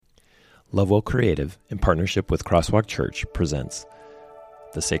Lovewell Creative, in partnership with Crosswalk Church, presents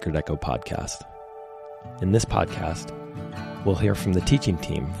the Sacred Echo Podcast. In this podcast, we'll hear from the teaching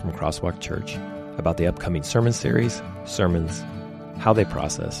team from Crosswalk Church about the upcoming sermon series, sermons, how they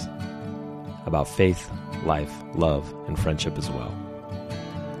process, about faith, life, love, and friendship as well.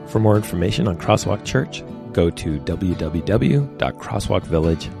 For more information on Crosswalk Church, go to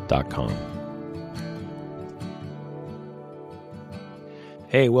www.crosswalkvillage.com.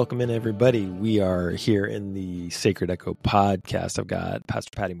 Hey, welcome in, everybody. We are here in the Sacred Echo Podcast. I've got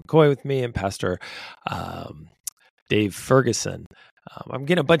Pastor Patty McCoy with me and Pastor Dave Ferguson. I'm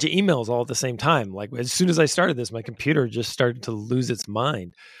getting a bunch of emails all at the same time. Like, as soon as I started this, my computer just started to lose its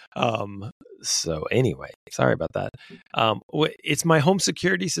mind. So anyway, sorry about that. It's my home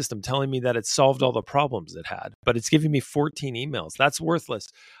security system telling me that it's solved all the problems it had, but it's giving me 14 emails. That's worthless.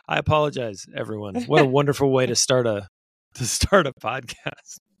 I apologize, everyone. What a wonderful way to start a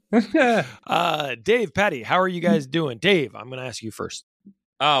podcast. Dave, Patty, how are you guys doing? Dave, I'm going to ask you first.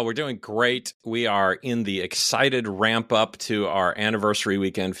 Oh, we're doing great. We are in the excited ramp up to our anniversary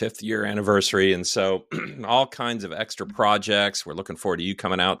weekend, 5th year anniversary. And so all kinds of extra projects. We're looking forward to you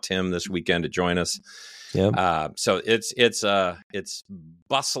coming out, Tim, this weekend to join us. Yeah. So it's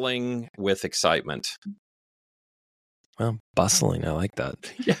bustling with excitement. Well, bustling. I like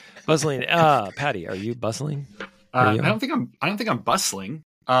that. Yeah. Bustling. Patty, are you bustling? I don't think I'm bustling,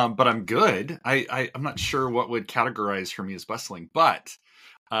 but I'm good. I'm not sure what would categorize for me as bustling, but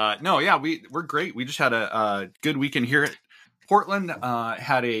we're great. We just had a good weekend here at Portland.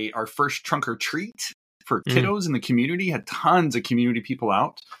 Had our first trunk or treat for kiddos in the community. Had tons of community people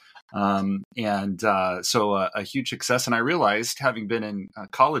out, so a huge success. And I realized, having been in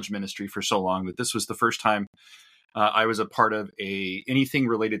college ministry for so long, that this was the first time I was a part of anything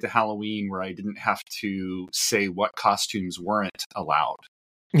related to Halloween where I didn't have to say what costumes weren't allowed.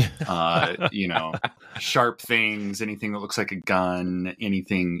 Sharp things, anything that looks like a gun,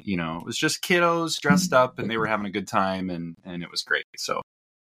 anything, it was just kiddos dressed up and they were having a good time and it was great. So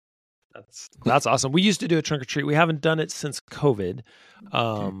that's awesome. We used to do a trunk or treat. We haven't done it since COVID.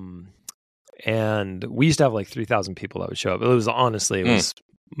 And we used to have like 3,000 people that would show up. It was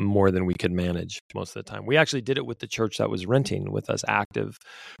more than we could manage most of the time. We actually did it with the church that was renting with us. Active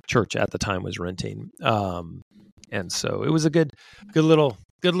Church at the time was renting. And so it was a good little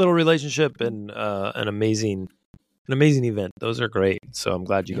relationship and an amazing event. Those are great. So I'm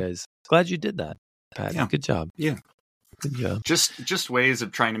glad you did that, Pat. Yeah. Good job. Yeah. Good job. Just ways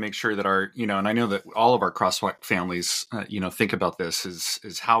of trying to make sure that and I know that all of our Crosswalk families, think about this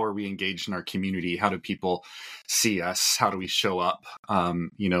is how are we engaged in our community? How do people see us? How do we show up?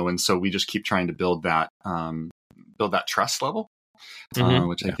 And so we just keep trying to build that trust level,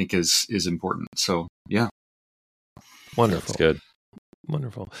 which I think is important. So, yeah. Wonderful. That's good.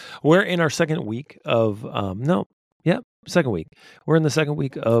 Wonderful. We're in our second week of, second week. We're in the second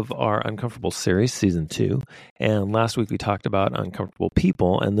week of our Uncomfortable series, season 2. And last week we talked about uncomfortable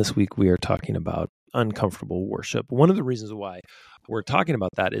people. And this week we are talking about uncomfortable worship. One of the reasons why we're talking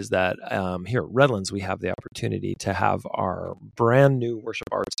about that is that here at Redlands, we have the opportunity to have our brand new worship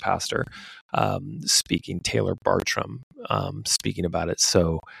arts pastor speaking, Taylor Bartram, speaking about it.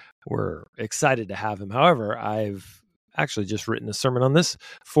 So we're excited to have him. However, I've actually just written a sermon on this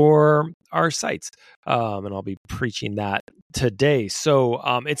for our sites, and I'll be preaching that today. So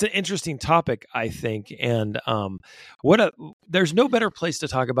it's an interesting topic, I think, and there's no better place to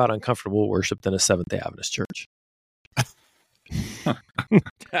talk about uncomfortable worship than a Seventh-day Adventist church.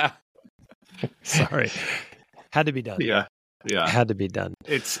 Sorry, had to be done. Yeah, had to be done.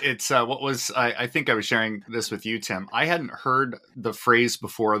 It's what was I think I was sharing this with you, Tim. I hadn't heard the phrase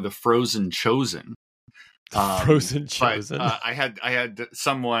before, the frozen chosen. Frozen chosen. But, I had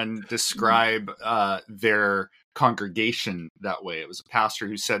someone describe their congregation that way. It was a pastor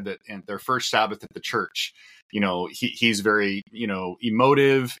who said that in their first Sabbath at the church, he's very,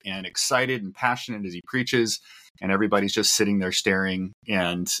 emotive and excited and passionate as he preaches, and everybody's just sitting there staring.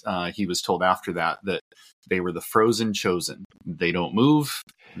 And he was told after that they were the frozen chosen. They don't move.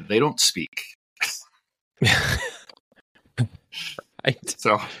 They don't speak. Right.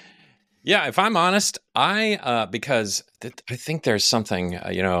 So. Yeah, if I'm honest, because I think there's something,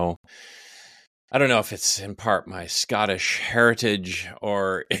 I don't know if it's in part my Scottish heritage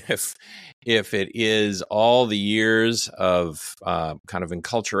or if it is all the years of kind of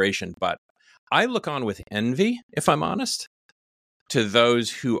enculturation, but I look on with envy, if I'm honest, to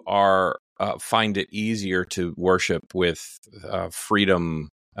those who find it easier to worship with freedom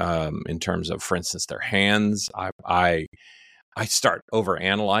in terms of, for instance, their hands. I start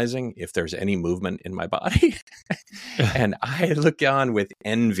overanalyzing if there's any movement in my body. And I look on with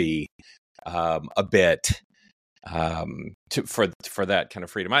envy a bit for that kind of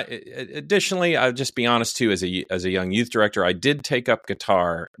freedom. Additionally, I'll just be honest too, as a young youth director, I did take up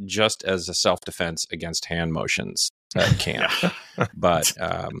guitar just as a self-defense against hand motions at camp. But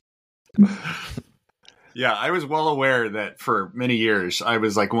yeah, I was well aware that for many years I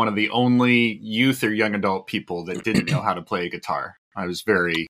was like one of the only youth or young adult people that didn't know how to play a guitar. I was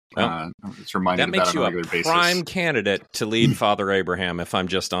very it's reminded that makes of that you on a regular a prime basis. candidate to lead Father Abraham, if I'm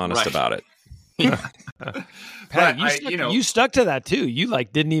just honest about it. Pat, But you stuck to that too. You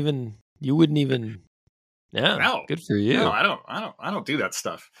you wouldn't even. Yeah, No. good for you. No, I don't do that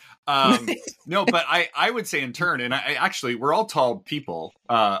stuff. No, but I would say in turn, and I actually, we're all tall people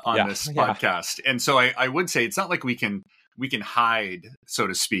on this podcast, and so I would say it's not like we can hide, so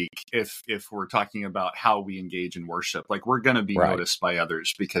to speak, if we're talking about how we engage in worship. Like, we're going to be noticed by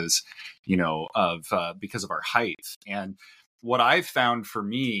others because because of our height. And what I've found for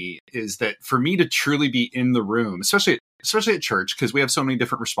me is that for me to truly be in the room, especially at church, because we have so many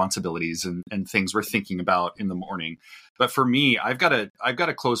different responsibilities and things we're thinking about in the morning. But for me, I've got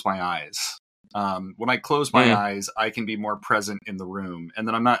to close my eyes. When I close my eyes, I can be more present in the room, and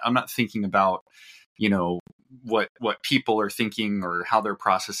then I'm not thinking about what people are thinking or how they're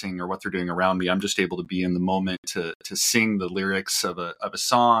processing or what they're doing around me. I'm just able to be in the moment to sing the lyrics of a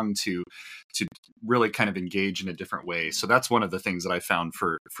song, to really kind of engage in a different way. So that's one of the things that I found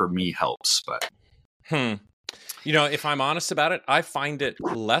for me helps. But if I'm honest about it, I find it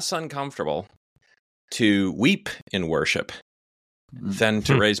less uncomfortable to weep in worship than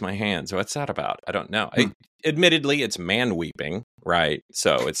to raise my hands. What's that about? I don't know. Admittedly, it's man weeping, right?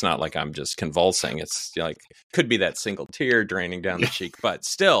 So it's not like I'm just convulsing. It's like, could be that single tear draining down the cheek, but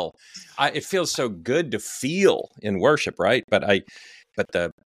still, it feels so good to feel in worship, right?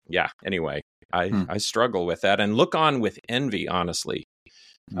 Anyway, I struggle with that and look on with envy, honestly,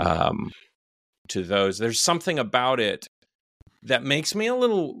 to those. There's something about it that makes me a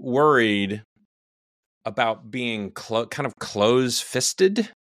little worried about being kind of close-fisted,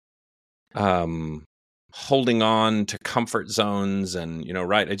 holding on to comfort zones, and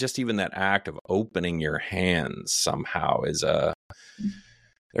just even that act of opening your hands somehow is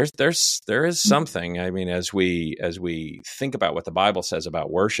there is something. I mean, as we think about what the Bible says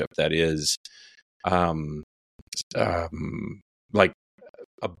about worship, that is like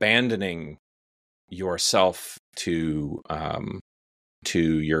abandoning yourself to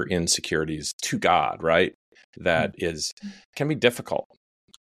your insecurities to God, right? That can be difficult.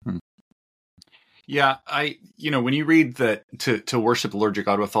 Yeah, when you read that to worship the Lord your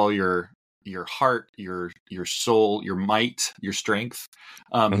God with all your heart, your soul, your might, your strength,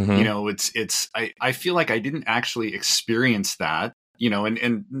 I feel like I didn't actually experience that,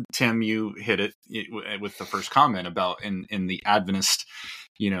 and Tim, you hit it with the first comment about in the Adventist,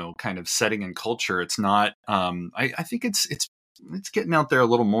 kind of setting and culture. It's not, I think it's getting out there a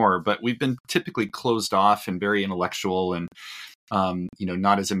little more, but we've been typically closed off and very intellectual and,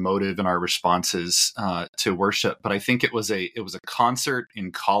 not as emotive in our responses to worship. But I think it was a concert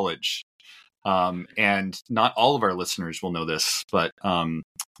in college. And not all of our listeners will know this, but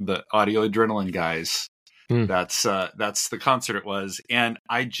the Audio Adrenaline guys, that's the concert it was. And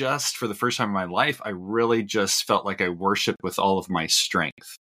I just, for the first time in my life, I really just felt like I worshiped with all of my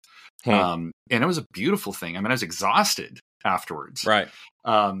strength. And it was a beautiful thing. I mean, I was exhausted afterwards, right?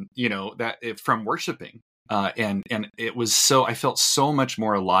 From worshiping. And it was I felt so much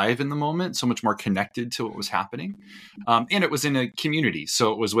more alive in the moment, so much more connected to what was happening. And it was in a community.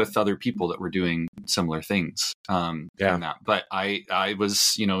 So it was with other people that were doing similar things. But I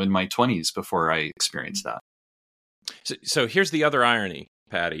was, in my 20s before I experienced that. So here's the other irony,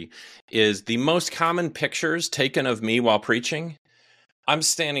 Patty, is the most common pictures taken of me while preaching, I'm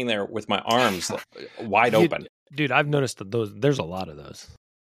standing there with my arms wide open. Dude, I've noticed that there's a lot of those.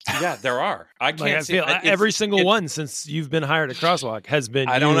 Yeah, there are. I can't see every single one since you've been hired at Crosswalk has been.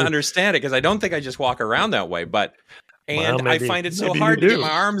 I don't understand it because I don't think I just walk around that way. I find it so hard to get my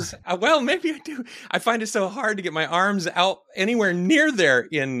arms. Well, maybe I do. I find it so hard to get my arms out anywhere near there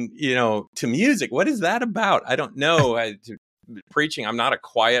to music. What is that about? I don't know. Preaching, I'm not a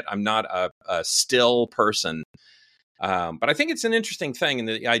quiet. I'm not a still person. But I think it's an interesting thing in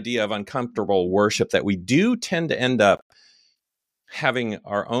the idea of uncomfortable worship that we do tend to end up having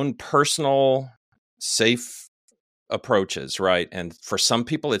our own personal, safe approaches, right? And for some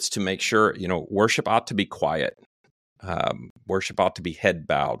people, it's to make sure, worship ought to be quiet. Worship ought to be head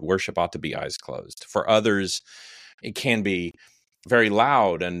bowed. Worship ought to be eyes closed. For others, it can be very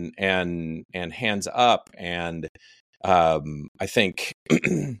loud and hands up. And I think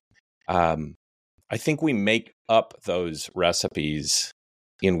we make up those recipes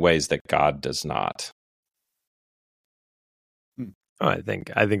in ways that God does not. Oh, I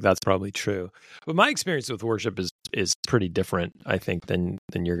think that's probably true. But my experience with worship is pretty different, I think, than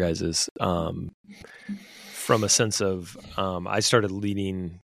your guys's. From a sense of, I started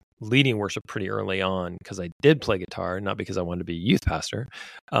leading worship pretty early on because I did play guitar, not because I wanted to be a youth pastor.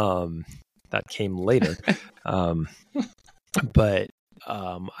 That came later. But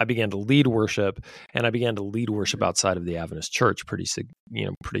I began to lead worship, and I began to lead worship outside of the Adventist church pretty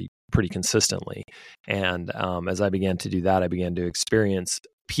consistently. And as I began to do that, I began to experience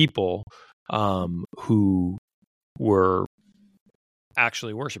people who were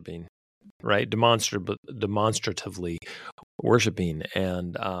actually worshiping, right? Demonstratively worshiping,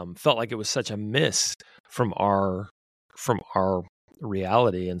 and felt like it was such a miss from our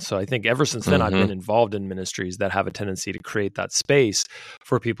reality. And so I think ever since then, I've been involved in ministries that have a tendency to create that space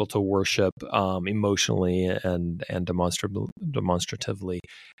for people to worship emotionally and demonstratively,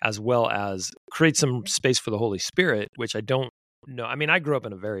 as well as create some space for the Holy Spirit, which I don't know. I mean, I grew up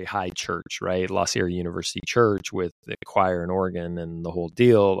in a very high church, right? La Sierra University Church with the choir and organ and the whole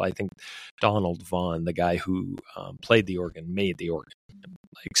deal. I think Donald Vaughn, the guy who played the organ, made the organ.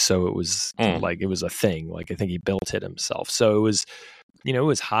 Like, so it was like, it was a thing. Like, I think he built it himself. So it was, it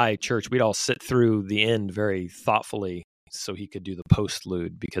was high church. We'd all sit through the end very thoughtfully so he could do the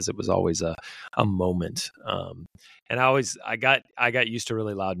postlude, because it was always a moment. And I got used to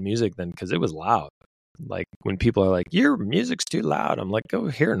really loud music then, because it was loud. Like, when people are like, your music's too loud, I'm like, go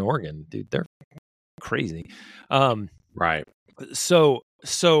hear an organ, dude. They're crazy. Right. So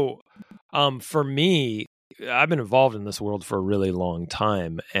for me, I've been involved in this world for a really long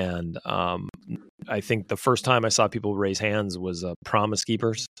time. And I think the first time I saw people raise hands was Promise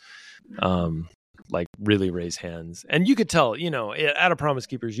Keepers. Like, really raise hands. And you could tell, at a Promise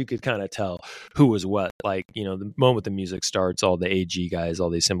Keepers, you could kind of tell who was what. Like, the moment the music starts, all the AG guys, all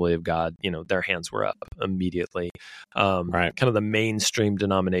the Assembly of God, their hands were up immediately. Right. Kind of the mainstream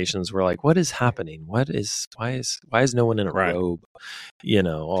denominations were like, what is happening? Why is no one in a robe?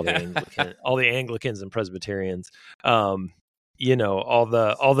 All the Anglicans and Presbyterians. All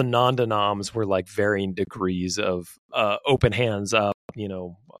the non-denoms were like varying degrees of open hands up,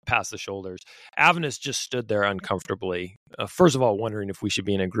 past the shoulders. Adventists just stood there uncomfortably. First of all, wondering if we should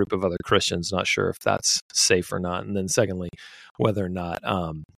be in a group of other Christians, not sure if that's safe or not. And then secondly, whether or not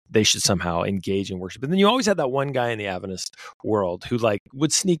they should somehow engage in worship. And then you always had that one guy in the Adventist world who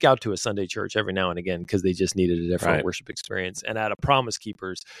would sneak out to a Sunday church every now and again because they just needed a different worship experience. And at a Promise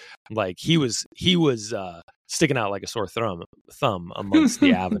Keepers, like, he was sticking out like a sore thumb amongst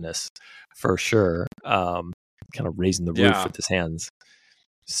the Adventists for sure. Kind of raising the roof with his hands.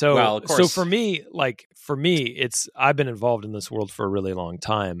 So, of course. So for me, I've been involved in this world for a really long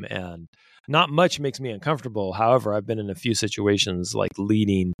time, and not much makes me uncomfortable. However, I've been in a few situations, like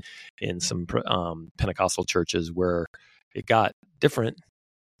leading in some Pentecostal churches, where it got different.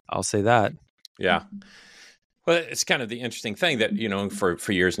 I'll say that. Yeah. Well, it's kind of the interesting thing that,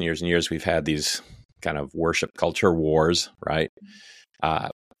 for years and years and years, we've had these kind of worship culture wars, right?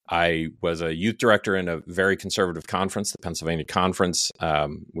 I was a youth director in a very conservative conference, the Pennsylvania Conference.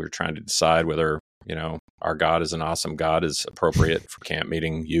 We were trying to decide whether, our God is an awesome God is appropriate for camp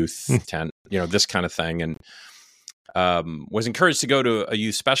meeting, youth tent, this kind of thing. And was encouraged to go to a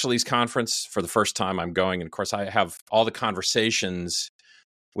youth specialties conference for the first time I'm going. And of course, I have all the conversations,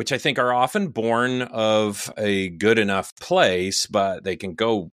 which I think are often born of a good enough place, but they can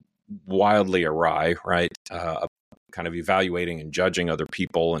go wildly awry, right? Kind of evaluating and judging other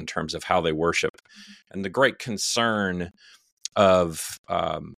people in terms of how they worship, and the great concern of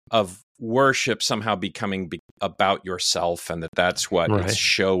worship somehow becoming about yourself, and that's what it's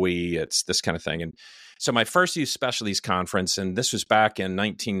showy, it's this kind of thing. And so my first youth specialties conference, and this was back in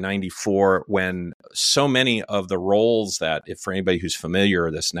 1994, when so many of the roles that, if for anybody who's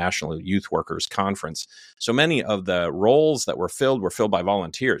familiar, this National Youth Workers Conference, so many of the roles that were filled by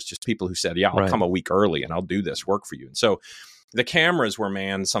volunteers, just people who said, I'll come a week early and I'll do this work for you. And so the cameras were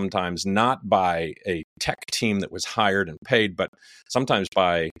manned sometimes not by a tech team that was hired and paid, but sometimes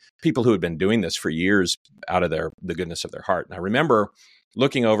by people who had been doing this for years out of the goodness of their heart. And I remember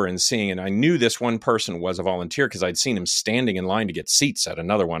looking over and seeing, and I knew this one person was a volunteer because I'd seen him standing in line to get seats at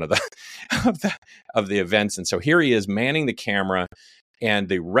another one of the events. And so here he is manning the camera, and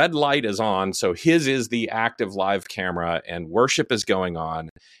the red light is on. So his is the active live camera, and worship is going on.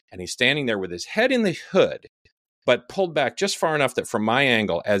 And he's standing there with his head in the hood, but pulled back just far enough that from my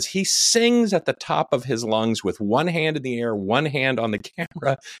angle, as he sings at the top of his lungs with one hand in the air, one hand on the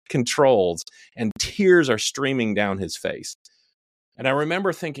camera controls, and tears are streaming down his face. And I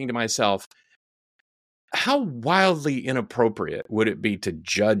remember thinking to myself, how wildly inappropriate would it be to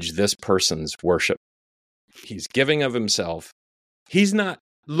judge this person's worship? He's giving of himself. He's not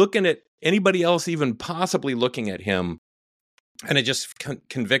looking at anybody else even possibly looking at him. And it just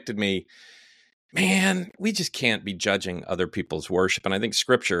convicted me, man, we just can't be judging other people's worship. And I think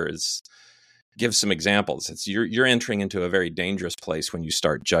Scripture gives some examples. It's you're entering into a very dangerous place when you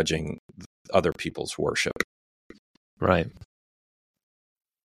start judging other people's worship. Right.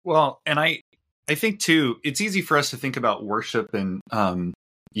 Well, and I think too, it's easy for us to think about worship and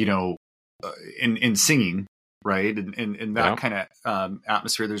in singing, right? And that kind of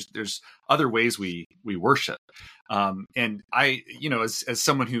atmosphere. There's other ways we worship. And I, as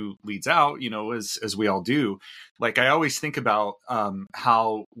someone who leads out, as we all do, like I always think about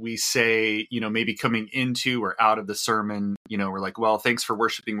how we say, maybe coming into or out of the sermon, we're like, well, thanks for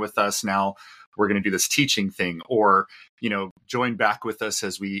worshiping with us. Now we're going to do this teaching thing, or, join back with us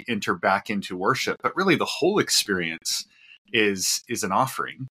as we enter back into worship. But really the whole experience is an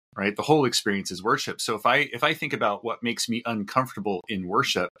offering, right? The whole experience is worship. So if I think about what makes me uncomfortable in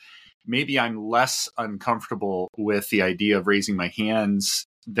worship, maybe I'm less uncomfortable with the idea of raising my hands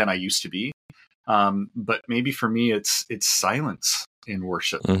than I used to be. But maybe for me, it's silence in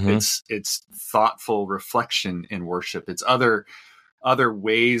worship. Mm-hmm. It's thoughtful reflection in worship. It's other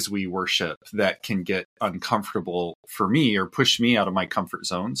ways we worship that can get uncomfortable for me or push me out of my comfort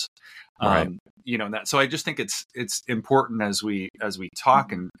zones. Right. So I just think it's important as we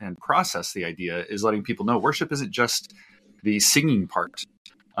talk and process the idea is letting people know worship isn't just the singing part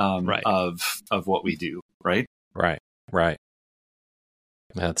Right. of what we do. Right. Right.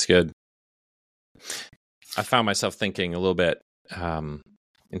 That's good. I found myself thinking a little bit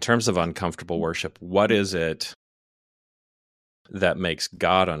in terms of uncomfortable worship. What is it that makes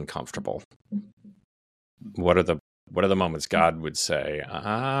God uncomfortable? What are the moments God would say,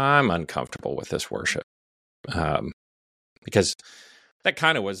 I'm uncomfortable with this worship? Because that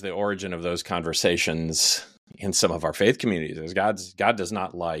kind of was the origin of those conversations in some of our faith communities. Is God does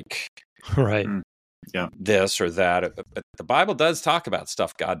not like Right. this or that. But the Bible does talk about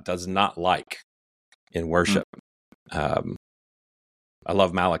stuff God does not like in worship. I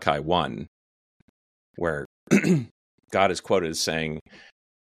love Malachi 1, where God is quoted as saying,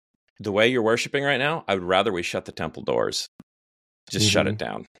 the way you're worshiping right now, I would rather we shut the temple doors. Just shut it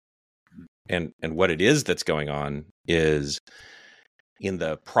down. And what it is that's going on is in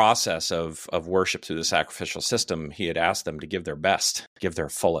the process of worship through the sacrificial system, he had asked them to give their best, give their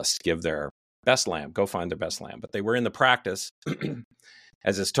fullest, give their best lamb, go find their best lamb. But they were in the practice,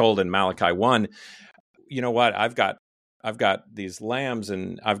 as is told in Malachi 1, you know what, I've got these lambs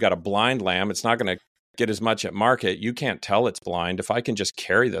and I've got a blind lamb. It's not going to get as much at market. You can't tell it's blind. If I can just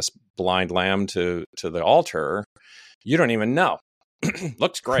carry this blind lamb to the altar, you don't even know.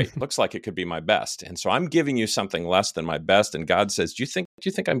 Looks great. Looks like it could be my best. And so I'm giving you something less than my best. And God says, do you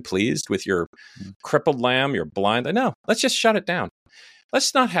think I'm pleased with your crippled lamb, your blind? No, let's just shut it down.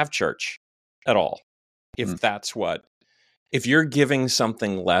 Let's not have church at all. If you're giving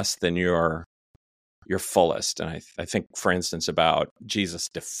something less than your fullest. And I think, for instance, about Jesus'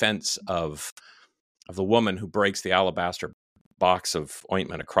 defense of the woman who breaks the alabaster box of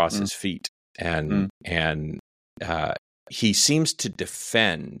ointment across his feet. And he seems to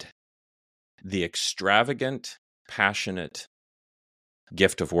defend the extravagant, passionate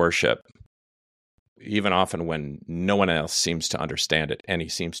gift of worship, even often when no one else seems to understand it. And he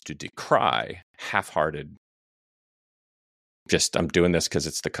seems to decry half-hearted, just, I'm doing this because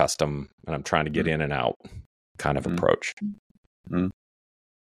it's the custom and I'm trying to get in and out kind of approach.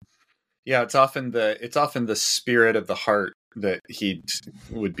 Yeah, it's often the spirit of the heart that he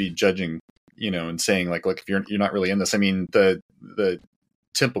would be judging, and saying like, look, if you're not really in this. I mean, the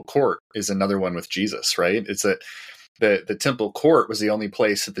temple court is another one with Jesus, right? It's that the temple court was the only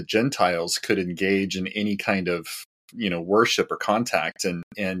place that the Gentiles could engage in any kind of, worship or contact.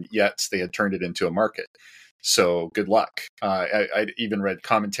 And yet they had turned it into a market. So good luck. I even read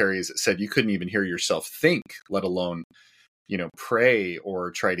commentaries that said you couldn't even hear yourself think, let alone, pray or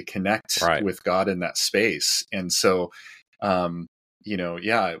try to connect with God in that space. And so,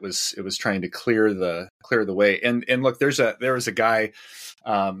 it was trying to clear the way. And look, there was a guy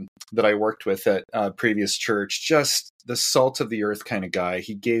that I worked with at a previous church, just the salt of the earth kind of guy.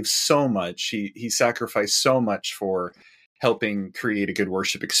 He gave so much. He sacrificed so much for helping create a good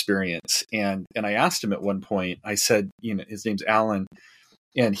worship experience. And I asked him at one point, I said, his name's Alan,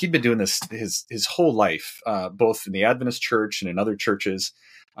 and he'd been doing this his whole life, both in the Adventist church and in other churches,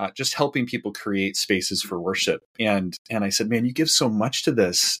 just helping people create spaces for worship. And I said, man, you give so much to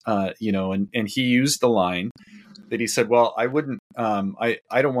this, and he used the line that he said, well, I wouldn't, I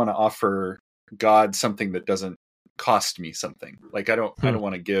don't want to offer, God something that doesn't cost me something. Like I don't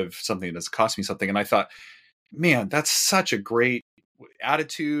want to give something that doesn't cost me something. And I thought, man, that's such a great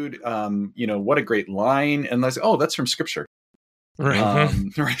attitude. What a great line. And I was like, oh, that's from Scripture. Right.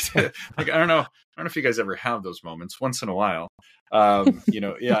 Right. Like, I don't know if you guys ever have those moments once in a while.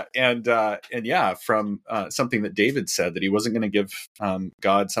 Yeah. And from something that David said, that he wasn't going to give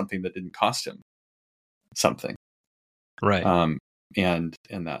God something that didn't cost him something. Right. And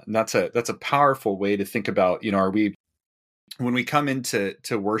that's a powerful way to think about, when we come into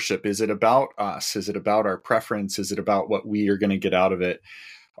worship, is it about us? Is it about our preference? Is it about what we are going to get out of it?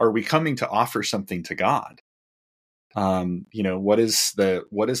 Are we coming to offer something to God? What is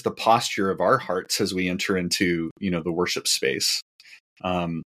the posture of our hearts as we enter into, the worship space?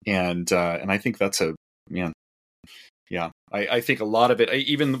 And I think that's I think a lot of it,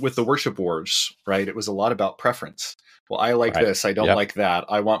 even with the worship wars, right? It was a lot about preference. Well, I like this. I don't like that.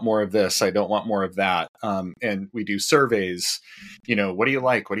 I want more of this. I don't want more of that. And we do surveys, what do you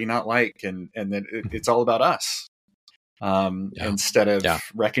like? What do you not like? And then it's all about us. Instead of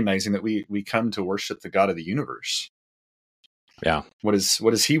recognizing that we come to worship the God of the universe. Yeah. What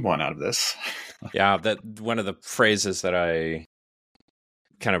does he want out of this? That one of the phrases that I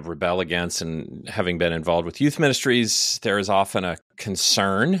kind of rebel against, and having been involved with youth ministries, there is often a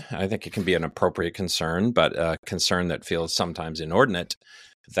concern. I think it can be an appropriate concern, but a concern that feels sometimes inordinate,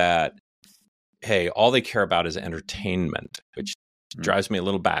 that, hey, all they care about is entertainment, which drives me a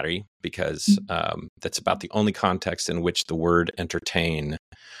little batty, because that's about the only context in which the word entertain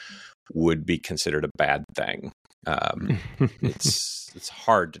would be considered a bad thing. It's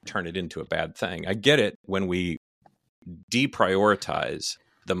hard to turn it into a bad thing. I get it when we deprioritize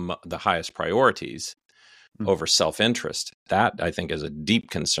the highest priorities over self-interest. That, I think, is a deep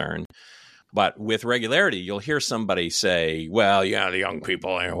concern. But with regularity, you'll hear somebody say, well, the young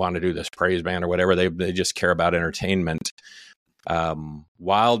people want to do this praise band or whatever. They just care about entertainment,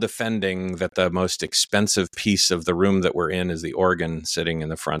 while defending that the most expensive piece of the room that we're in is the organ sitting in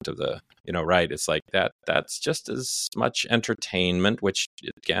the front of the, right. It's like that's just as much entertainment, which,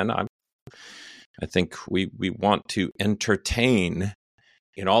 again, I think we want to entertain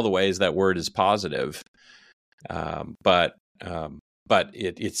in all the ways that word is positive. But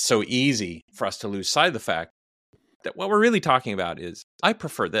it's so easy for us to lose sight of the fact that what we're really talking about is, I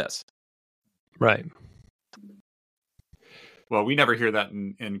prefer this. Right. Well, we never hear that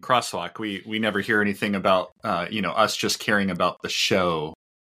in Crosswalk. We never hear anything about, us just caring about the show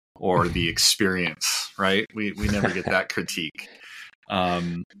or the experience, right? We never get that critique.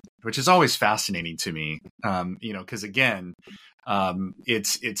 Which is always fascinating to me, because again,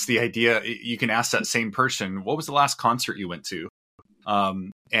 it's the idea. You can ask that same person, what was the last concert you went to?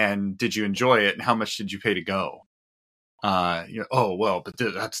 And did you enjoy it? And how much did you pay to go? Oh, well, but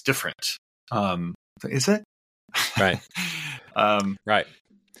that's different. Is it? Right. Right.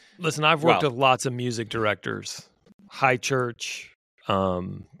 Listen, I've worked with lots of music directors, high church,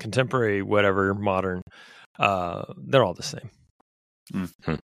 contemporary, whatever, modern. They're all the same.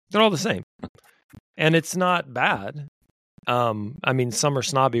 Mm-hmm. They're all the same. And it's not bad. Some are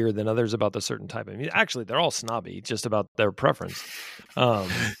snobbier than others about the certain type of music. Actually, they're all snobby, just about their preference.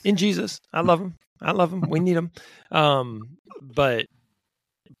 In Jesus, I love them. We need them. But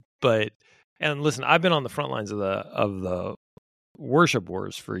and listen, I've been on the front lines of the worship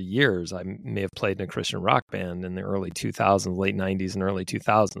wars for years. I may have played in a Christian rock band in the early 2000s, late 90s and early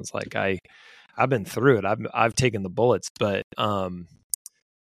 2000s. Like I've been through it. I've taken the bullets, but I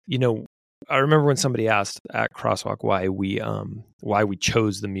remember when somebody asked at Crosswalk why we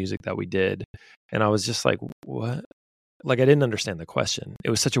chose the music that we did, and I was just like, what? Like, I didn't understand the question. It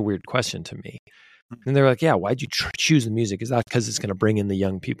was such a weird question to me. And they're like, yeah, why'd you choose the music? Is that because it's going to bring in the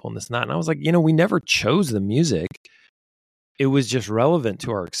young people and this and that? And I was like, we never chose the music. It was just relevant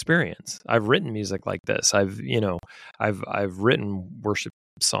to our experience. I've written music like this. I've written worship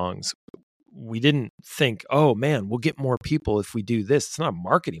songs. We didn't think, oh man, we'll get more people if we do this. It's not a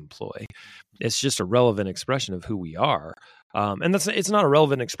marketing ploy. It's just a relevant expression of who we are. And it's not a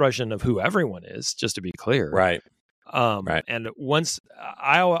relevant expression of who everyone is, just to be clear. Right. Right. And once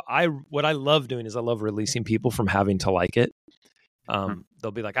what I love doing is I love releasing people from having to like it.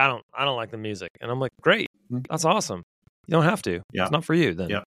 They'll be like, I don't like the music. And I'm like, great. That's awesome. You don't have to. Yeah. It's not for you then.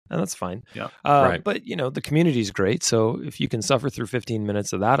 Yeah. And that's fine. Yeah. Right. But the community is great. So if you can suffer through 15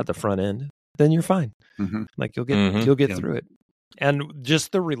 minutes of that at the front end, then you're fine. Mm-hmm. Like you'll get through it. And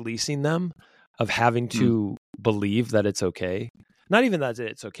just the releasing them of having to believe that it's okay. Not even that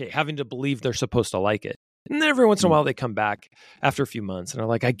it's okay. Having to believe they're supposed to like it. And then every once in a while they come back after a few months and are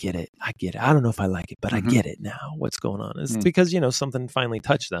like, I get it. I don't know if I like it, but I get it now. What's going on? It's because, something finally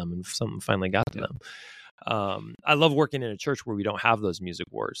touched them and something finally got to them. I love working in a church where we don't have those music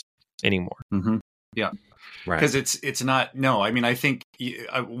wars anymore. Yeah. Right. Because it's not, no, I mean, I think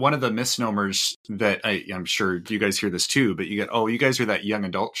one of the misnomers that I'm sure you guys hear this too, but you get, you guys are that young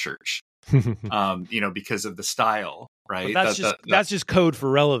adult church, because of the style, right? But that's just code for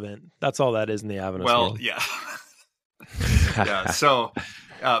relevant. That's all that is in the Adventist world. Yeah. Yeah. So,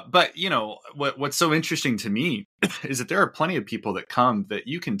 but what's so interesting to me is that there are plenty of people that come that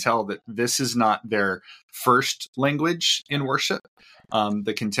you can tell that this is not their first language in worship,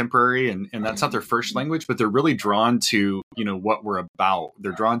 the contemporary, and that's not their first language, but they're really drawn to, what we're about.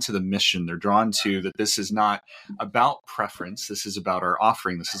 They're drawn to the mission. They're drawn to that this is not about preference. This is about our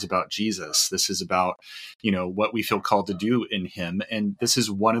offering. This is about Jesus. This is about, what we feel called to do in him. And this is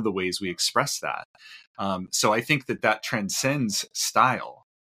one of the ways we express that. So I think that transcends style.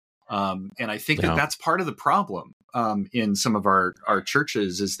 And I think that's part of the problem in some of our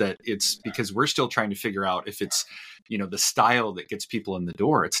churches, is that it's because we're still trying to figure out if it's, the style that gets people in the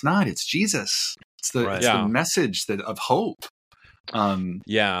door. It's not, it's Jesus. It's the message of hope.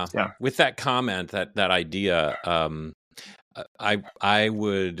 With that comment, that idea, I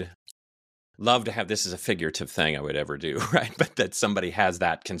would love to have this as a figurative thing I would ever do, right? But that somebody has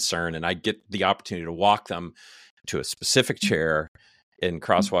that concern and I get the opportunity to walk them to a specific chair in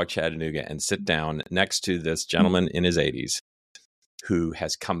Crosswalk, Chattanooga, and sit down next to this gentleman in his 80s who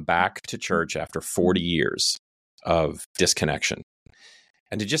has come back to church after 40 years of disconnection.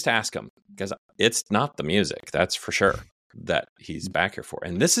 And to just ask him, because it's not the music, that's for sure, that he's back here for.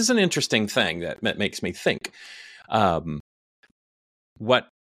 And this is an interesting thing that makes me think.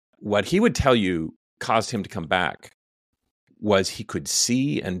 What he would tell you caused him to come back was he could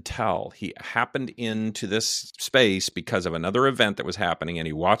see and tell. He happened into this space because of another event that was happening, and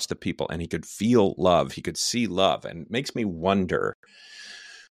he watched the people and he could feel love. He could see love. And it makes me wonder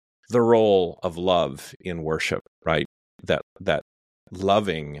the role of love in worship, right? That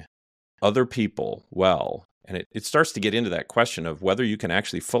loving other people well. And it starts to get into that question of whether you can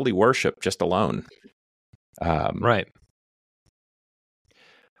actually fully worship just alone. Right.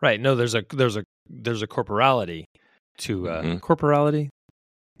 No, there's a corporality to corporality.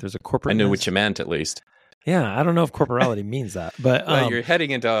 There's a corporate. I knew what you meant, at least. Yeah, I don't know if corporality means that, but well, you're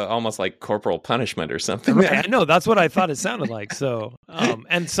heading into almost like corporal punishment or something. Right, I know, that's what I thought it sounded like. So,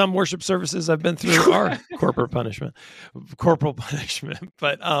 and some worship services I've been through are corporal punishment.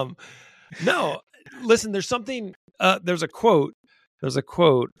 But no, listen, there's something. There's a quote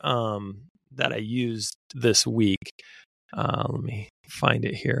that I used this week. Let me find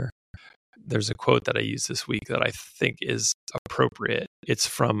it here. There's a quote that I used this week that I think is appropriate. It's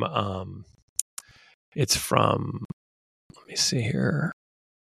from, let me see here.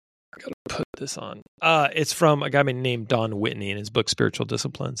 I got to put this on. It's from a guy named Don Whitney in his book, Spiritual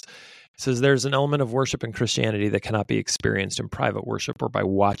Disciplines. It says, there's an element of worship in Christianity that cannot be experienced in private worship or by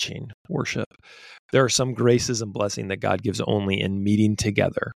watching worship. There are some graces and blessing that God gives only in meeting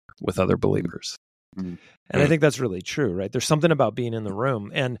together with other believers. Mm-hmm. And I think that's really true, right? There's something about being in the room.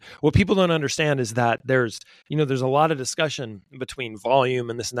 And what people don't understand is that there's a lot of discussion between volume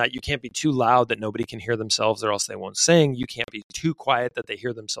and this and that. You can't be too loud that nobody can hear themselves or else they won't sing. You can't be too quiet that they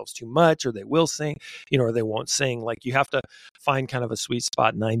hear themselves too much or they will sing, or they won't sing. Like, you have to find kind of a sweet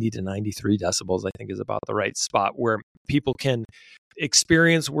spot. 90 to 93 decibels, I think, is about the right spot where people can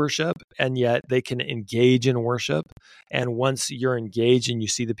experience worship and yet they can engage in worship. And once you're engaged and you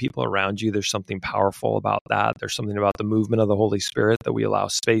see the people around you, there's something powerful about that. There's something about the movement of the Holy Spirit that we allow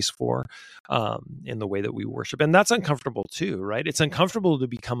space for in the way that we worship. And that's uncomfortable too, right? It's uncomfortable to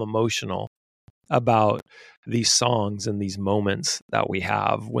become emotional about these songs and these moments that we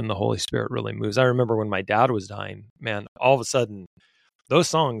have when the Holy Spirit really moves. I remember when my dad was dying, man, all of a sudden those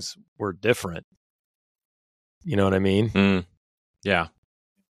songs were different. You know what I mean? Yeah.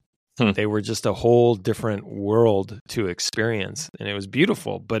 They were just a whole different world to experience. And it was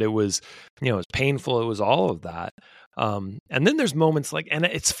beautiful, but it was, it was painful. It was all of that. And then there's moments like, and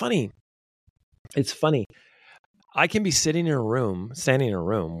it's funny. I can be standing in a room,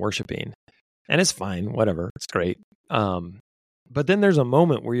 worshiping, and it's fine, whatever. It's great. But then there's a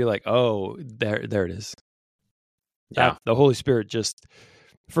moment where you're like, oh, there it is. Yeah. The Holy Spirit just,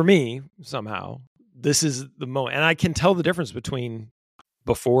 for me, somehow, this is the moment. And I can tell the difference between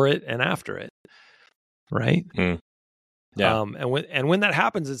before it and after it. Right? Yeah. And when that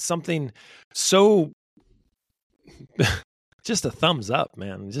happens, it's something so just a thumbs up,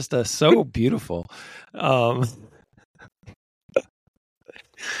 man. Just so beautiful.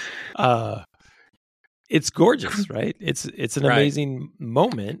 it's gorgeous, right? It's an Right. amazing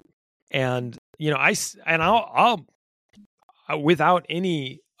moment. And, I'll without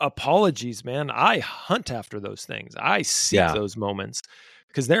any apologies, man, I hunt after those things. I seek Yeah. those moments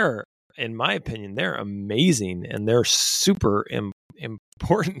because they're, in my opinion, they're amazing and they're super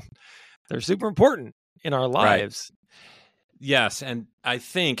important. They're super important in our lives. Yes, and I'm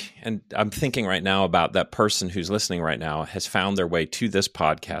thinking right now about that person who's listening right now has found their way to this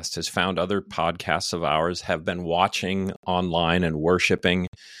podcast, has found other podcasts of ours, have been watching online and worshiping,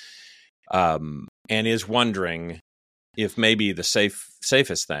 and is wondering if maybe the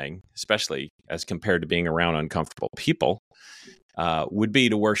safest thing, especially as compared to being around uncomfortable people, would be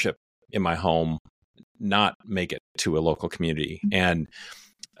to worship in my home, not make it to a local community. And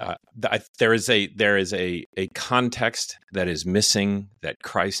there is a context that is missing, that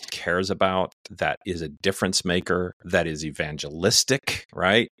Christ cares about, that is a difference maker, that is evangelistic,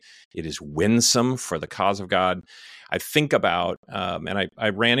 right? It is winsome for the cause of God. I think about, and I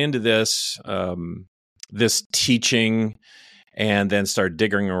ran into this teaching, and then started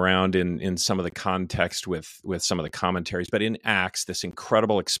digging around in some of the context with some of the commentaries. But in Acts, this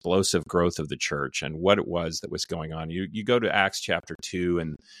incredible explosive growth of the church and what it was that was going on. You go to Acts chapter 2,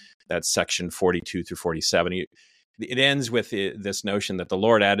 and that's section 42 through 47. It ends with this notion that the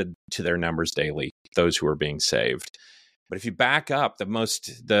Lord added to their numbers daily those who were being saved. But if you back up,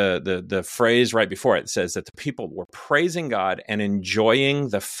 the phrase right before it says that the people were praising God and enjoying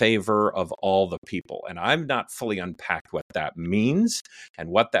the favor of all the people. And I've not fully unpacked what that means and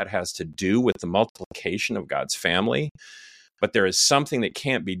what that has to do with the multiplication of God's family. But there is something that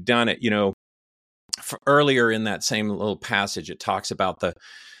can't be done. Earlier in that same little passage, it talks about the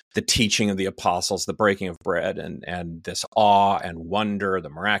teaching of the apostles, the breaking of bread, and this awe and wonder, the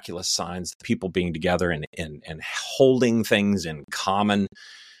miraculous signs, the people being together and holding things in common.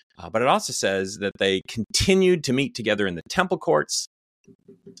 But it also says that they continued to meet together in the temple courts,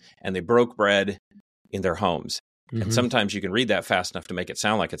 and they broke bread in their homes. Mm-hmm. And sometimes you can read that fast enough to make it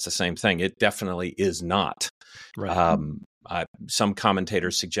sound like it's the same thing. It definitely is not. Right. Some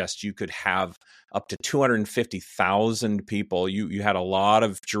commentators suggest you could have up to 250,000 people. You had a lot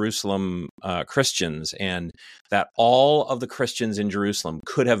of Jerusalem Christians, and that all of the Christians in Jerusalem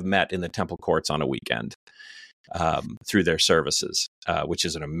could have met in the temple courts on a weekend through their services, which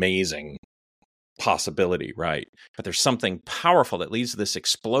is an amazing possibility, right? But there's something powerful that leads to this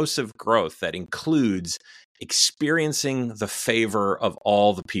explosive growth that includes experiencing the favor of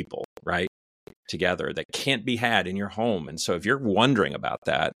all the people, right? Together, that can't be had in your home. And so if you're wondering about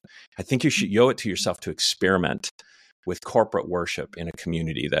that, I think you should owe it to yourself to experiment with corporate worship in a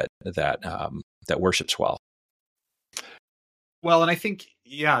community that worships well. Well, and I think,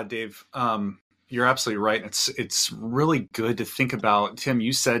 yeah, Dave, you're absolutely right. It's really good to think about. Tim,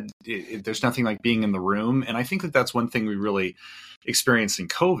 you said there's nothing like being in the room. And I think that that's one thing we really experienced in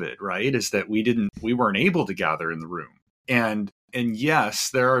COVID, right? Is that we weren't able to gather in the room. And yes,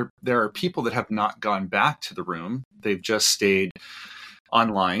 there are people that have not gone back to the room. They've just stayed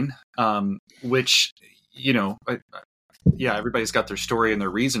online, which, everybody's got their story and their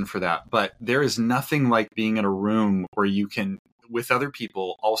reason for that. But there is nothing like being in a room where you can, with other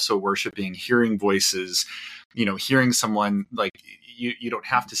people, also worshiping, hearing voices, hearing someone, like you don't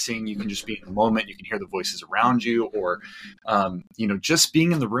have to sing. You can just be in the moment. You can hear the voices around you, or, just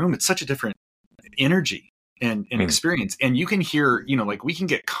being in the room. It's such a different energy and experience. And you can hear, like we can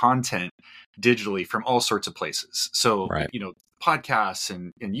get content digitally from all sorts of places. So, right. Podcasts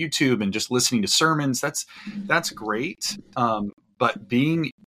and YouTube and just listening to sermons, that's great. But being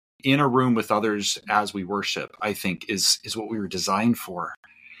in a room with others as we worship, I think is what we were designed for.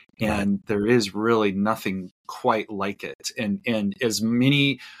 And there is really nothing quite like it. And as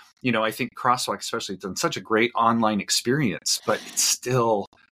many, I think Crosswalk especially has done such a great online experience, but it's still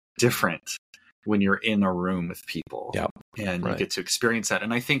different when you're in a room with people. Yep. And you get to experience that.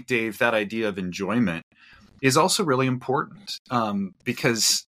 And I think, Dave, that idea of enjoyment is also really important,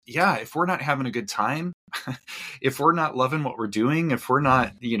 because if we're not having a good time, if we're not loving what we're doing, if we're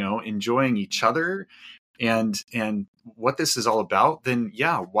not, enjoying each other and what this is all about, then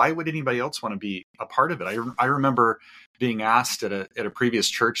why would anybody else want to be a part of it? I remember being asked at a previous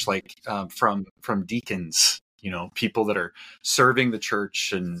church, like from deacons, people that are serving the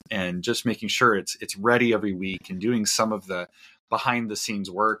church and just making sure it's ready every week and doing some of the behind the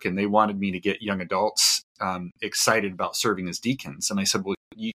scenes work. And they wanted me to get young adults excited about serving as deacons. And I said, well,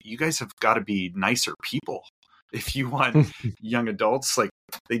 you guys have got to be nicer people. If you want young adults, like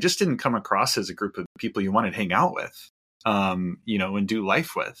they just didn't come across as a group of people you wanted to hang out with, and do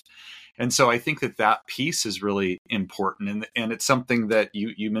life with. And so I think that piece is really important. And it's something that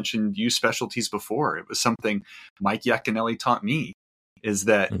you mentioned youth specialties before. It was something Mike Yaconelli taught me, is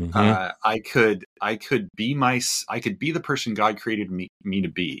that I could be the person God created me to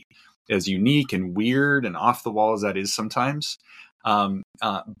be, as unique and weird and off the wall as that is sometimes.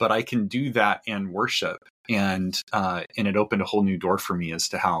 But I can do that and worship. And it opened a whole new door for me as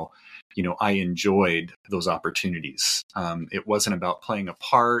to how, I enjoyed those opportunities. It wasn't about playing a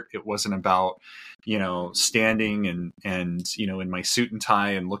part. It wasn't about, standing and, in my suit and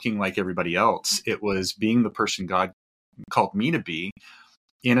tie and looking like everybody else. It was being the person God called me to be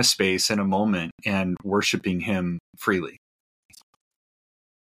in a space, in a moment, and worshiping him freely.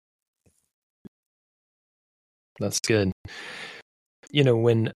 That's good.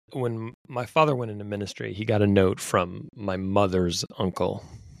 When my father went into ministry, he got a note from my mother's uncle,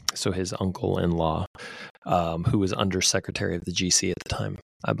 so his uncle-in-law, who was undersecretary of the GC at the time,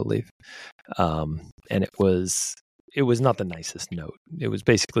 I believe. And it was not the nicest note. It was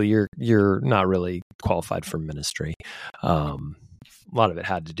basically, you're not really qualified for ministry. A lot of it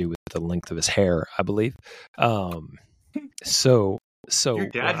had to do with the length of his hair, I believe. So your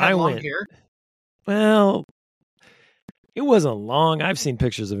dad had long hair? Well, it wasn't long. I've seen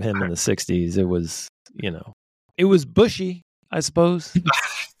pictures of him in the 60s. It was, it was bushy, I suppose.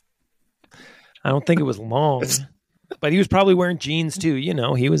 I don't think it was long, but he was probably wearing jeans too.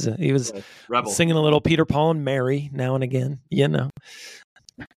 He was rebel, singing a little Peter, Paul, and Mary now and again.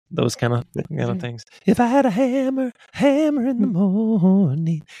 Those kind of things. If I had a hammer in the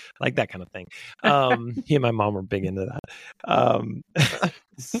morning, like that kind of thing. He and my mom were big into that.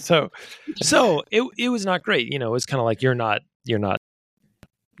 So it was not great. It was kind of like you're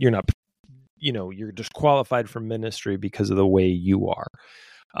disqualified from ministry because of the way you are.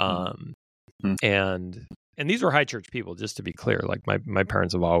 And these were high church people, just to be clear. Like my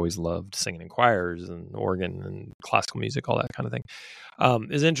parents have always loved singing in choirs and organ and classical music, all that kind of thing.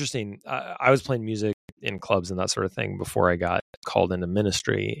 It's interesting. I was playing music in clubs and that sort of thing before I got called into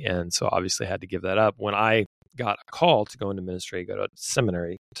ministry. And so obviously I had to give that up. When I got a call to go into ministry, go to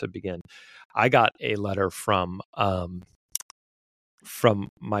seminary to begin, I got a letter from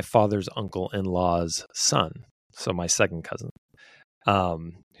my father's uncle-in-law's son. So my second cousin,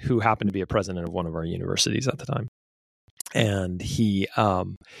 who happened to be a president of one of our universities at the time. And he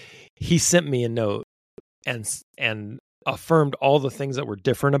sent me a note and affirmed all the things that were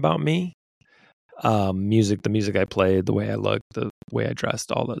different about me. The music I played, the way I looked, the way I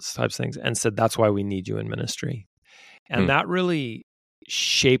dressed, all those types of things, and said, that's why we need you in ministry. And that really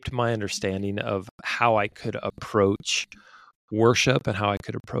shaped my understanding of how I could approach worship and how I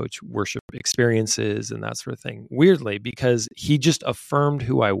could approach worship experiences and that sort of thing. Weirdly, because he just affirmed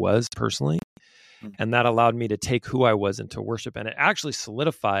who I was personally. And that allowed me to take who I was into worship. And it actually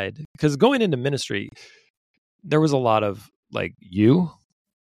solidified, because going into ministry, there was a lot of like, you're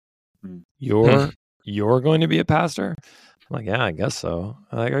going to be a pastor? I'm like, yeah, I guess so.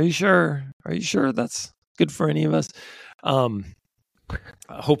 I'm like, are you sure? Are you sure that's good for any of us?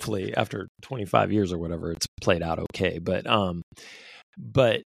 Hopefully after 25 years or whatever, it's played out okay. But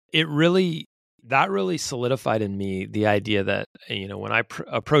it really solidified in me the idea that, when I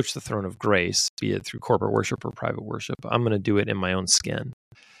approach the throne of grace, be it through corporate worship or private worship, I'm going to do it in my own skin.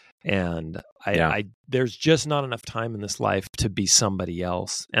 And there's just not enough time in this life to be somebody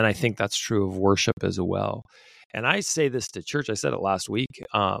else. And I think that's true of worship as well. And I say this to church. I said it last week,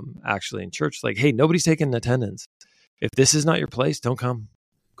 actually in church, like, hey, nobody's taking attendance. If this is not your place, don't come.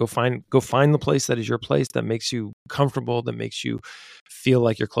 Go find the place that is your place, that makes you comfortable, that makes you feel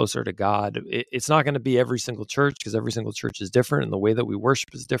like you're closer to God. It's not going to be every single church, because every single church is different, and the way that we worship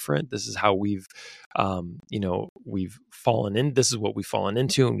is different. This is how we've fallen in. This is what we've fallen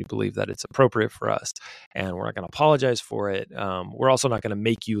into, and we believe that it's appropriate for us. And we're not going to apologize for it. We're also not going to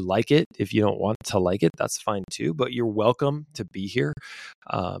make you like it. If you don't want to like it, that's fine too. But you're welcome to be here.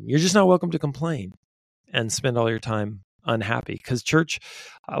 You're just not welcome to complain and spend all your time unhappy, because church,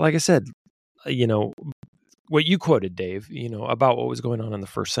 like I said, what you quoted, Dave, about what was going on in the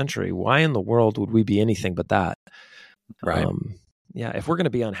first century. Why in the world would we be anything but that? Right. If we're going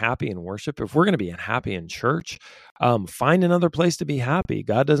to be unhappy in worship, if we're going to be unhappy in church, find another place to be happy.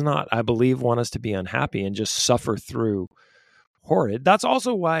 God does not, I believe, want us to be unhappy and just suffer through horrid. That's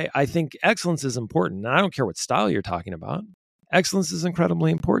also why I think excellence is important. And I don't care what style you're talking about. Excellence is incredibly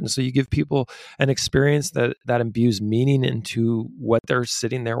important. So you give people an experience that imbues meaning into what they're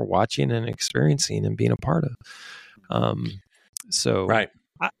sitting there watching and experiencing and being a part of. Right.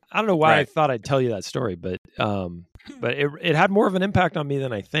 I don't know why I thought I'd tell you that story, but it had more of an impact on me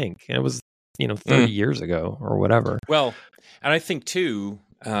than I think. And it was, 30 years ago or whatever. Well, and I think too,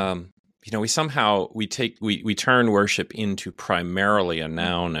 we turn worship into primarily a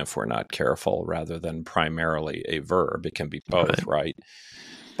noun if we're not careful, rather than primarily a verb. It can be both, right?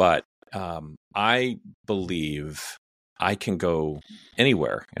 But I believe I can go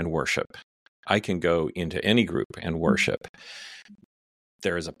anywhere and worship. I can go into any group and worship.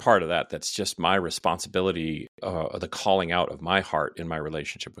 There is a part of that that's just my responsibility, the calling out of my heart in my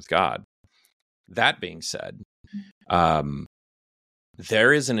relationship with God. That being said,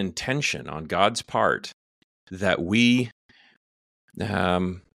 there is an intention on God's part that we,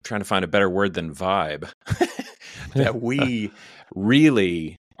 trying to find a better word than vibe, that we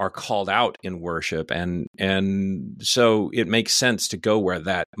really are called out in worship. And so it makes sense to go where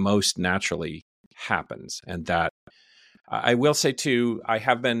that most naturally happens. And that I will say too, I've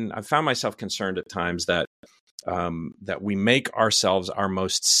found myself concerned at times that we make ourselves our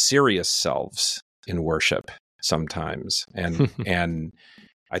most serious selves in worship sometimes. And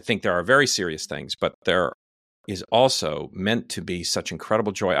I think there are very serious things, but there is also meant to be such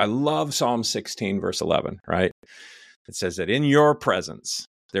incredible joy. I love Psalm 16, verse 11, right? It says that in your presence,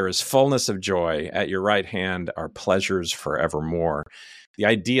 there is fullness of joy. At your right hand are pleasures forevermore. The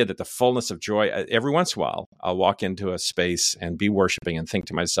idea that the fullness of joy, every once in a while, I'll walk into a space and be worshiping and think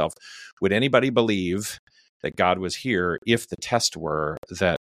to myself, would anybody believe that God was here if the test were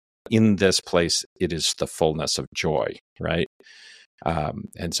that in this place it is the fullness of joy, right?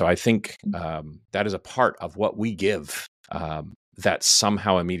 And so I think that is a part of what we give that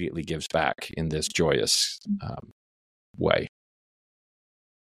somehow immediately gives back in this joyous way.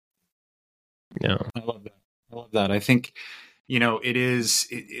 Yeah, I love that. I love that. I think,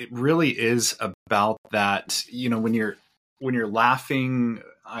 it really is about that, when you're laughing,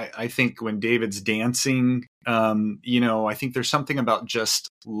 I think when David's dancing, I think there's something about just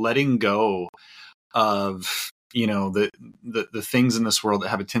letting go of, the things in this world that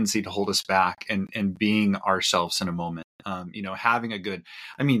have a tendency to hold us back and being ourselves in a moment, having a good,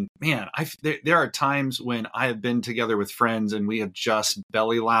 there are times when I have been together with friends and we have just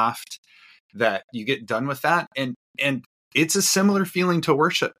belly laughed, that you get done with that. And it's a similar feeling to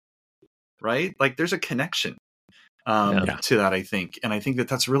worship, right? Like there's a connection to that, I think. And I think that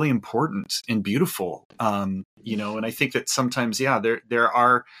that's really important and beautiful. And I think that sometimes, there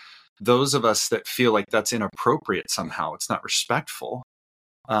are those of us that feel like that's inappropriate somehow. It's not respectful.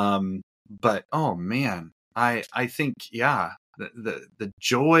 But, oh man, I think, the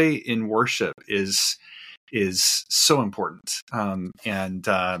joy in worship is so important.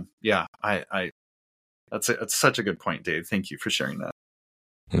 That's such a good point, Dave. Thank you for sharing that.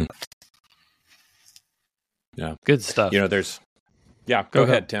 Yeah. good stuff. Go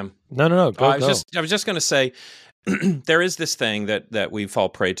ahead, Tim. No. Go. I was just going to say, there is this thing that we fall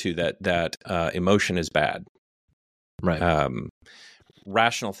prey to, that emotion is bad. Right.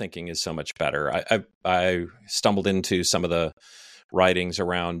 Rational thinking is so much better. I stumbled into some of the writings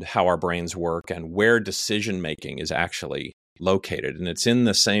around how our brains work and where decision making is actually located, and it's in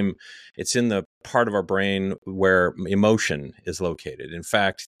the part of our brain where emotion is located. In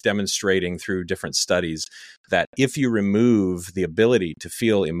fact, demonstrating through different studies that if you remove the ability to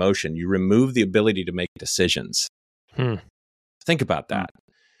feel emotion, you remove the ability to make decisions. Think about that.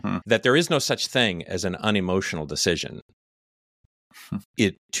 That there is no such thing as an unemotional decision.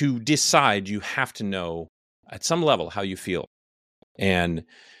 To decide, you have to know at some level how you feel, and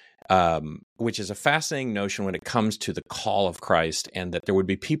which is a fascinating notion when it comes to the call of Christ, and that there would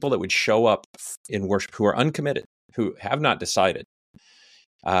be people that would show up in worship who are uncommitted, who have not decided,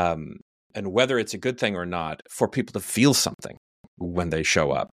 and whether it's a good thing or not, for people to feel something when they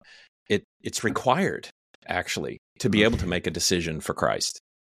show up. It's required, actually, to be able to make a decision for Christ.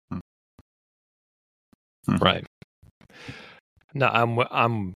 Right. No,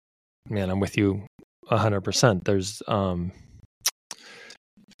 I'm with you 100%. There's,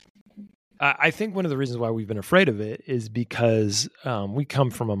 I think one of the reasons why we've been afraid of it is because we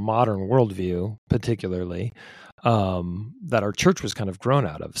come from a modern worldview, particularly, that our church was kind of grown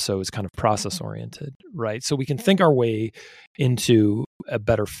out of. So it's kind of process oriented, right? So we can think our way into a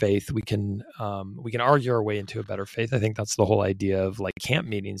better faith. We can argue our way into a better faith. I think that's the whole idea of like camp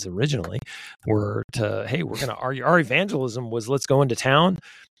meetings originally, we're going to argue. Our evangelism was, let's go into town,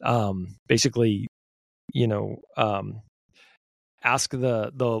 basically, ask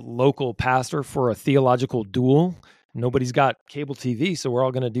the local pastor for a theological duel. Nobody's got cable TV, so we're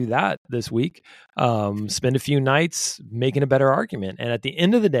all going to do that this week. Spend a few nights making a better argument. And at the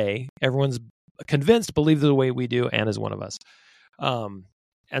end of the day, everyone's convinced, believes the way we do, and is one of us.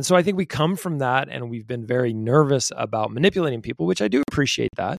 And so I think we come from that, and we've been very nervous about manipulating people, which I do appreciate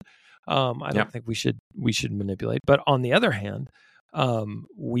that. I don't think we should manipulate. But on the other hand,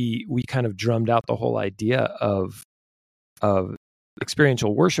 we kind of drummed out the whole idea of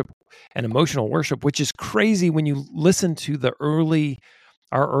experiential worship and emotional worship, which is crazy when you listen to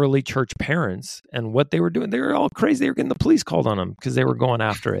our early church parents and what they were doing. They were all crazy. They were getting the police called on them because they were going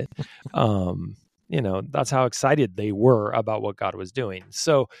after it. That's how excited they were about what God was doing.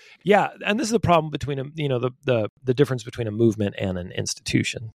 So yeah, and this is the problem between the difference between a movement and an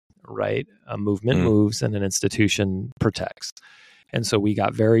institution, right? A movement moves and an institution protects. And so we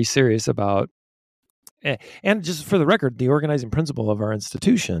got very serious about, and just for the record, the organizing principle of our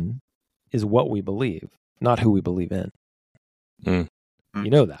institution is what we believe, not who we believe in. You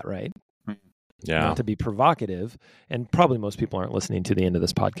know that, right? Yeah. Not to be provocative, and probably most people aren't listening to the end of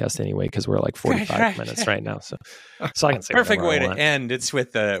this podcast anyway, because we're like 45 minutes right now. So I can say perfect way to end. It's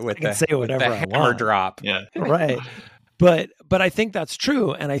with the hammer want. drop. Yeah. Right. But I think that's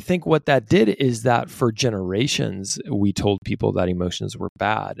true. And I think what that did is that for generations, we told people that emotions were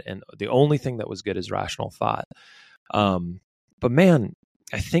bad. And the only thing that was good is rational thought. But man,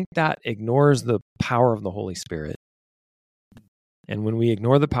 I think that ignores the power of the Holy Spirit. And when we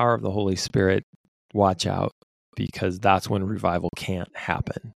ignore the power of the Holy Spirit, watch out, because that's when revival can't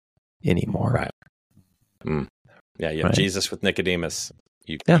happen anymore. Right. Yeah, you have Right. Jesus with Nicodemus.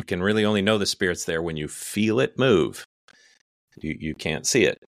 You can really only know the Spirit's there when you feel it move. You can't see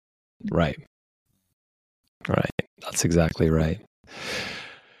it. Right. That's exactly right.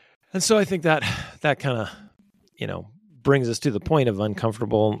 And so I think that kind of, brings us to the point of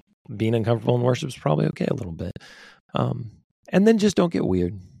being uncomfortable in worship is probably okay a little bit. And then just don't get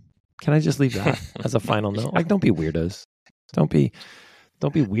weird. Can I just leave that as a final note? Like, don't be weirdos. Don't be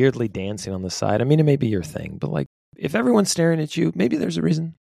weirdly dancing on the side. I mean, it may be your thing, but like, if everyone's staring at you, maybe there's a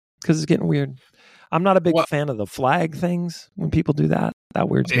reason, because it's getting weird. I'm not a big fan of the flag things when people do that. That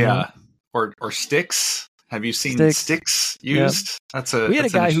weirds me out. Or sticks. Have you seen sticks used? Yeah. We had a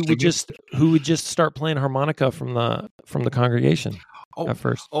guy who would just start playing harmonica from the congregation at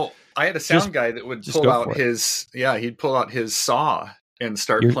first. Oh, I had a sound guy that would pull out he'd pull out his saw and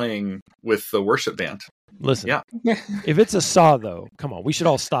start playing with the worship band. Listen, if it's a saw, though, come on, we should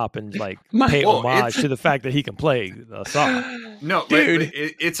all stop and pay homage to the fact that he can play a saw. No, dude,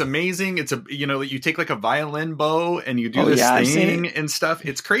 it's amazing. It's you take like a violin bow and you do this thing and stuff.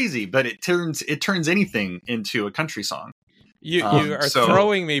 It's crazy, but it turns anything into a country song. You are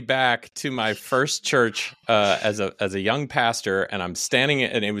throwing me back to my first church as a young pastor, and I'm standing,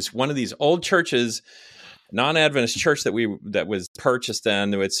 and it was one of these old churches. Non-Adventist church that was purchased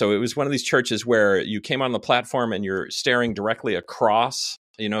then. So it was one of these churches where you came on the platform and you're staring directly across.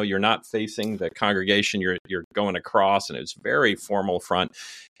 You're not facing the congregation. You're going across, and it's very formal front.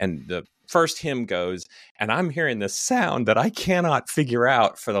 And the first hymn goes, and I'm hearing this sound that I cannot figure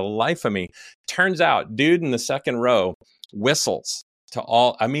out for the life of me. Turns out, dude in the second row whistles to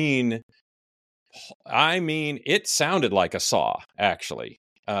all. I mean, it sounded like a saw, actually.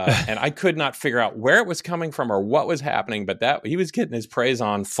 And I could not figure out where it was coming from or what was happening, but that he was getting his praise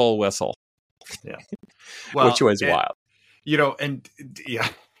on full whistle. Yeah. Which was wild.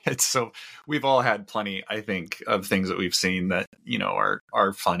 It's so we've all had plenty, I think, of things that we've seen that,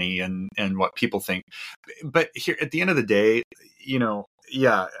 are funny and what people think. But here at the end of the day,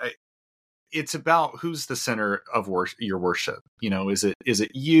 it's about who's the center of your worship. Is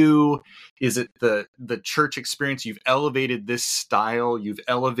it you? Is it the church experience? You've elevated this style. You've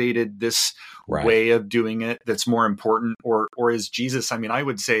elevated this way of doing it that's more important, or is Jesus? I mean, I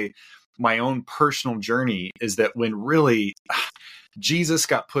would say my own personal journey is that when really Jesus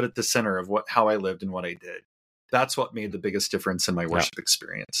got put at the center of how I lived and what I did, that's what made the biggest difference in my worship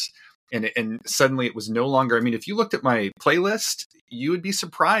experience. And suddenly it was no longer, I mean, if you looked at my playlist, you would be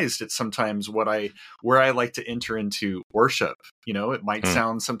surprised at sometimes where I like to enter into worship. It might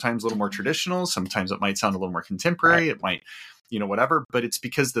sound sometimes a little more traditional. Sometimes it might sound a little more contemporary. It might, whatever, but it's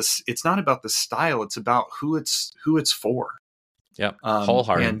because it's not about the style. It's about who it's for. Yep.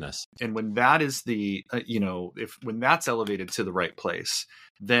 Wholeheartedness. And when that is when that's elevated to the right place,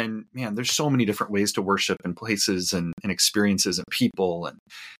 then man, there's so many different ways to worship and places and experiences and people. And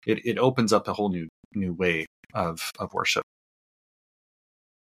it opens up a whole new way of worship.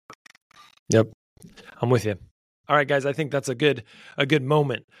 Yep. I'm with you. All right, guys, I think that's a good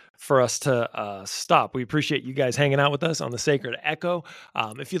moment for us to stop. We appreciate you guys hanging out with us on the Sacred Echo.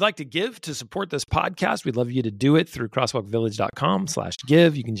 If you'd like to give to support this podcast, we'd love you to do it through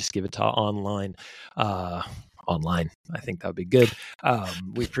crosswalkvillage.com/give. You can just give it to online online. I think that would be good.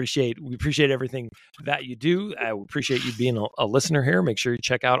 We appreciate everything that you do. I appreciate you being a listener here. Make sure you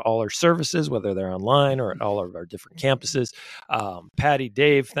check out all our services, whether they're online or at all of our different campuses. Patty,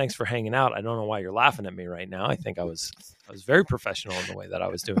 Dave, thanks for hanging out. I don't know why you're laughing at me right now. I think I was very professional in the way that I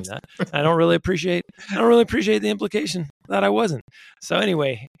was doing that. I don't really appreciate the implication that I wasn't. So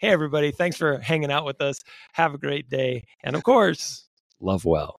anyway, hey everybody, thanks for hanging out with us. Have a great day. And of course, love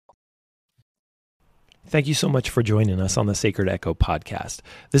well. Thank you so much for joining us on the Sacred Echo podcast.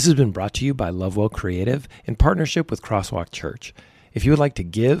 This has been brought to you by Lovewell Creative in partnership with Crosswalk Church. If you would like to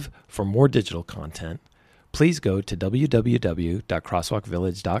give for more digital content, please go to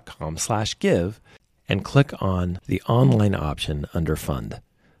www.crosswalkvillage.com/give and click on the online option under Fund.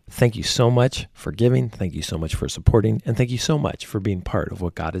 Thank you so much for giving. Thank you so much for supporting. And thank you so much for being part of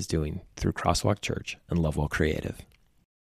what God is doing through Crosswalk Church and Lovewell Creative.